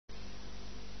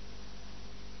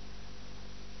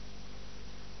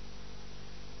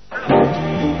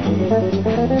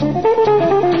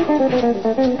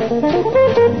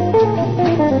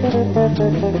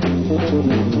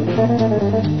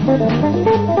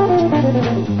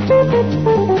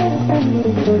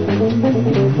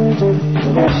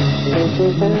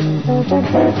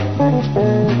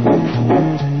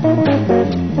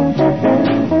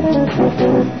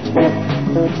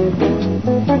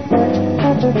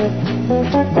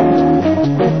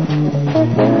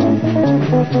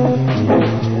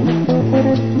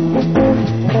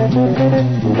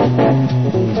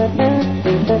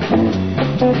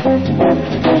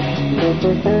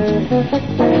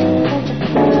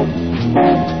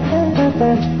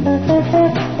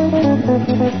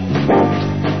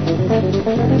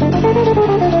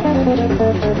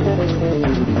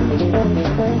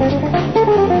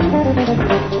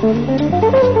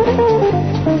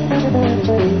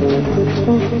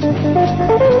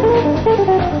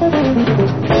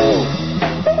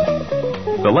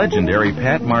The legendary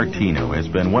Pat Martino has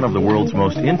been one of the world's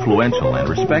most influential and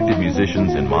respected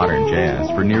musicians in modern jazz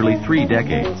for nearly 3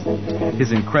 decades.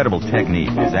 His incredible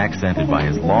technique is accented by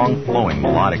his long, flowing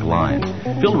melodic lines,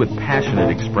 filled with passionate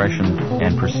expression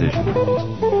and precision.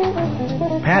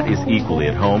 Pat is equally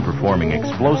at home performing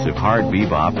explosive hard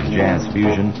bebop and jazz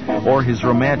fusion, or his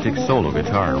romantic solo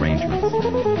guitar arrangements.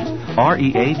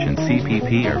 REH and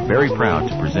CPP are very proud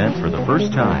to present for the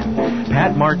first time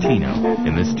Pat Martino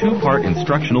in this 2-part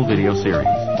instructional video series.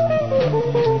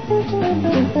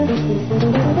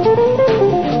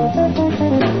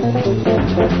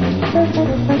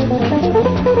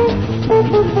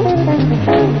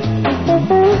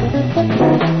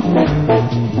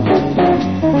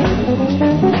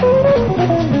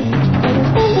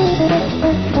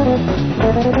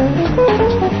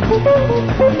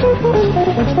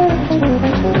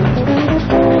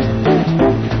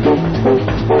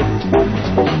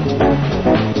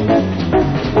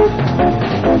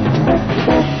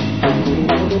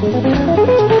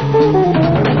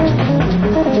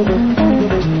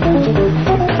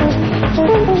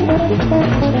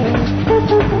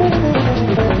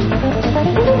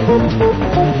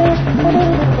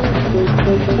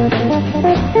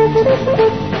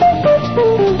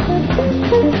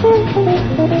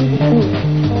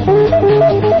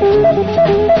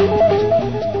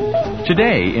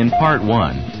 Today, in Part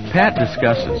 1, Pat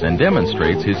discusses and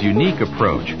demonstrates his unique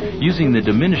approach using the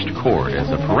diminished chord as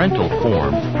a parental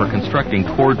form for constructing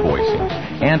chord voicing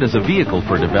and as a vehicle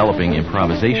for developing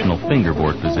improvisational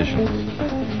fingerboard positions.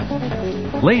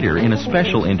 Later, in a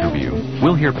special interview,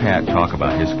 we'll hear Pat talk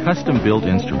about his custom-built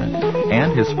instrument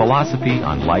and his philosophy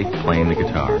on life playing the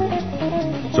guitar.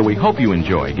 So we hope you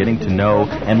enjoy getting to know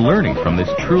and learning from this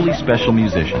truly special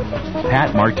musician,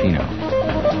 Pat Martino.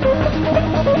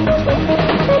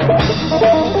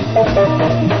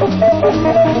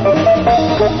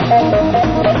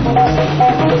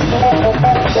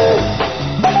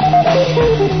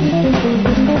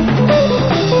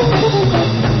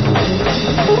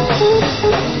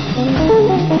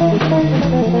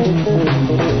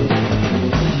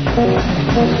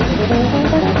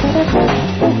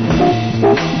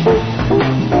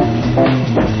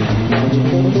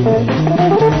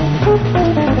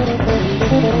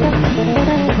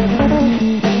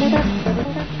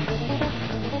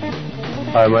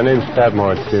 Hi, my name's Pat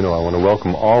Martino. I want to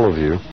welcome all of you